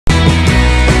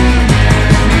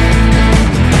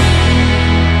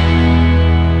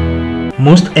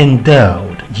Most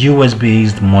endowed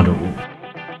US-based model,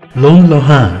 Lon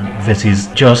Lohan vs.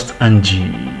 Just Angie.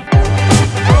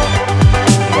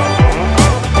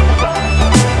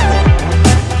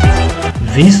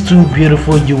 These two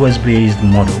beautiful US-based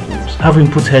models have been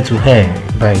put head to head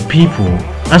by people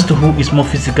as to who is more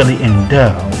physically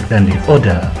endowed than the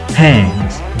other,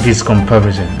 hence this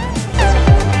comparison.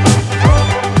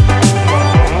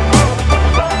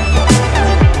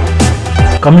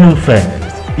 Coming on first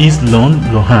is Lon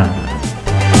Lohan.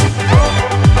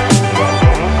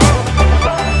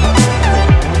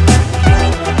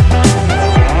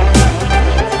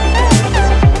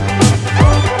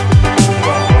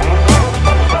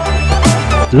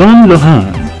 Lon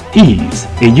Lohan is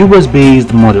a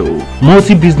US-based model,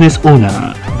 multi-business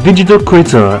owner, digital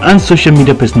creator and social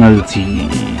media personality.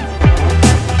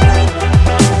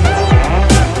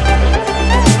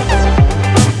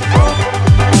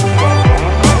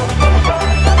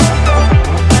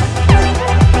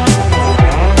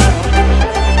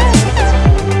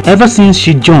 Ever since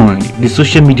she joined the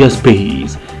social media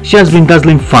space, she has been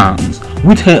dazzling fans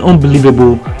with her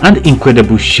unbelievable and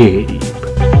incredible shape.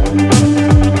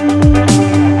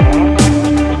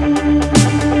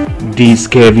 This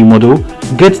curvy model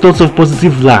gets lots of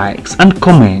positive likes and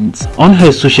comments on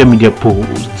her social media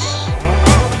posts.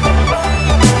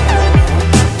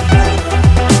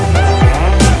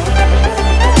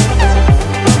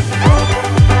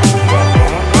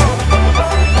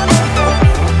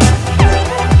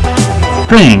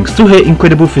 Thanks to her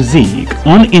incredible physique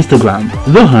on Instagram,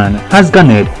 Lohan has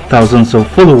garnered thousands of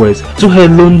followers to her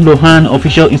Lon Lohan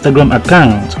official Instagram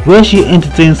account, where she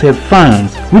entertains her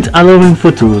fans with alluring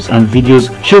photos and videos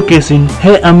showcasing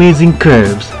her amazing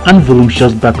curves and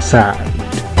voluptuous backside.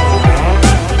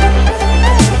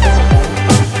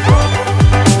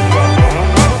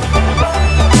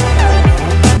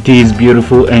 This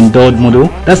beautiful endowed model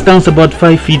that stands about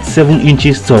 5 feet 7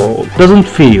 inches tall doesn't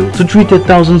fail to treat her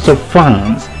thousands of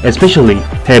fans, especially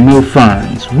her male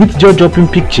fans, with jaw-dropping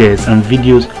pictures and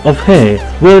videos of her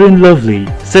wearing lovely,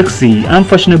 sexy and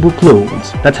fashionable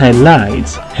clothes that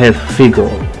highlights her figure.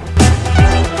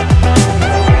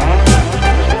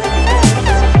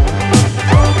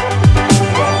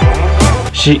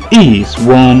 She is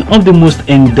one of the most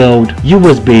endowed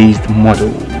US-based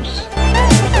models.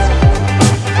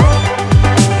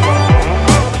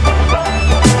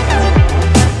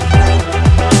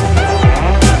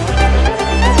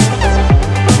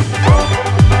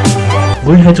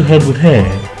 Going head to head with her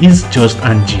is Just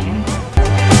Angie.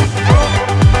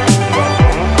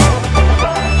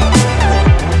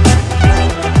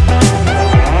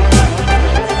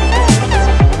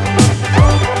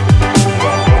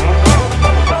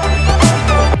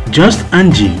 Just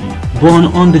Angie, born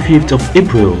on the 5th of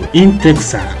April in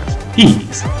Texas,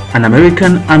 is an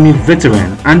American Army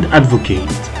veteran and advocate,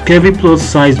 curvy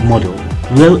plus-size model,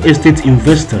 real estate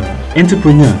investor,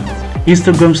 entrepreneur,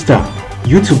 Instagram star,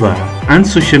 YouTuber and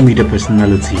social media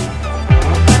personality.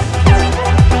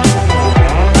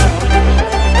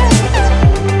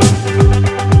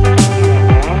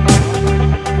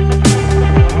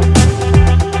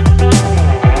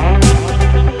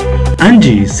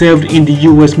 Angie served in the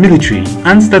US military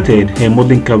and started her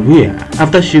modeling career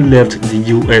after she left the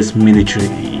US military.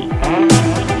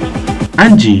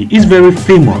 Angie is very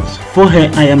famous for her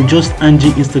I Am Just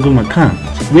Angie Instagram account,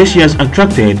 where she has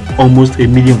attracted almost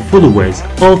 1 million followers,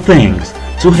 all thanks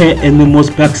to her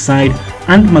enormous backside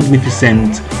and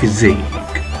magnificent physique.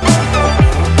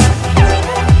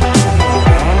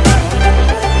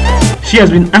 She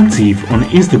has been active on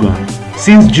Instagram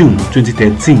since June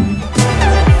 2013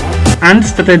 and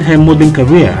started her modeling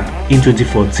career in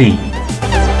 2014.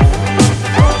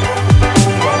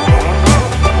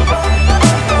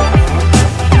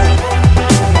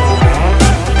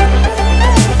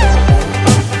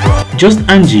 Just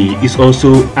Angie is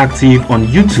also active on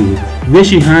YouTube, where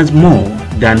she has more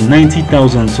than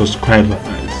 90,000 subscribers.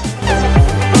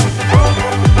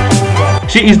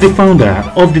 She is the founder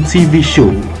of the TV show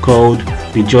called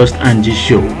The Just Angie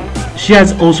Show. She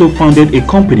has also founded a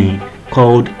company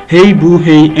called Hey Boo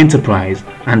Hey Enterprise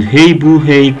and Hey Boo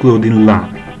Hey Clothing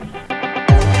Line.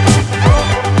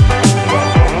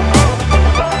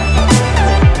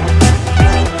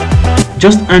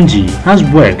 Just Angie has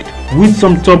worked with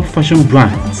some top fashion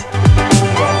brands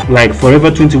like Forever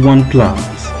 21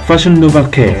 Plus, Fashion Nova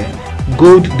Care,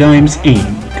 Gold Dimes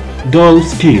Inc., Doll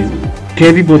Skill,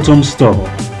 Curvy Bottom Store,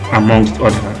 amongst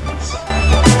others.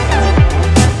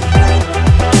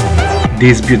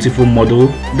 This beautiful model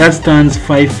that stands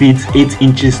 5 feet 8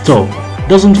 inches tall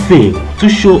doesn't fail to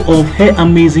show off her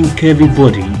amazing curvy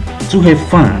body to her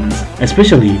fans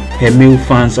especially her male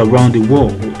fans around the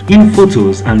world, in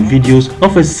photos and videos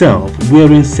of herself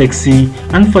wearing sexy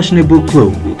and fashionable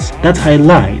clothes that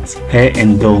highlights her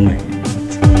endowment.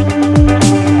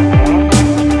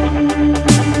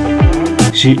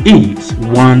 She is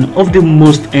one of the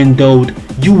most endowed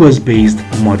US-based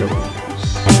models.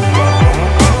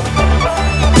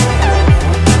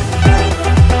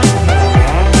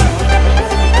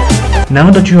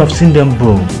 Now that you have seen them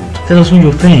both, tell us who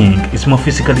you think is more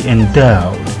physically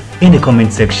endowed in the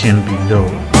comment section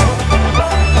below.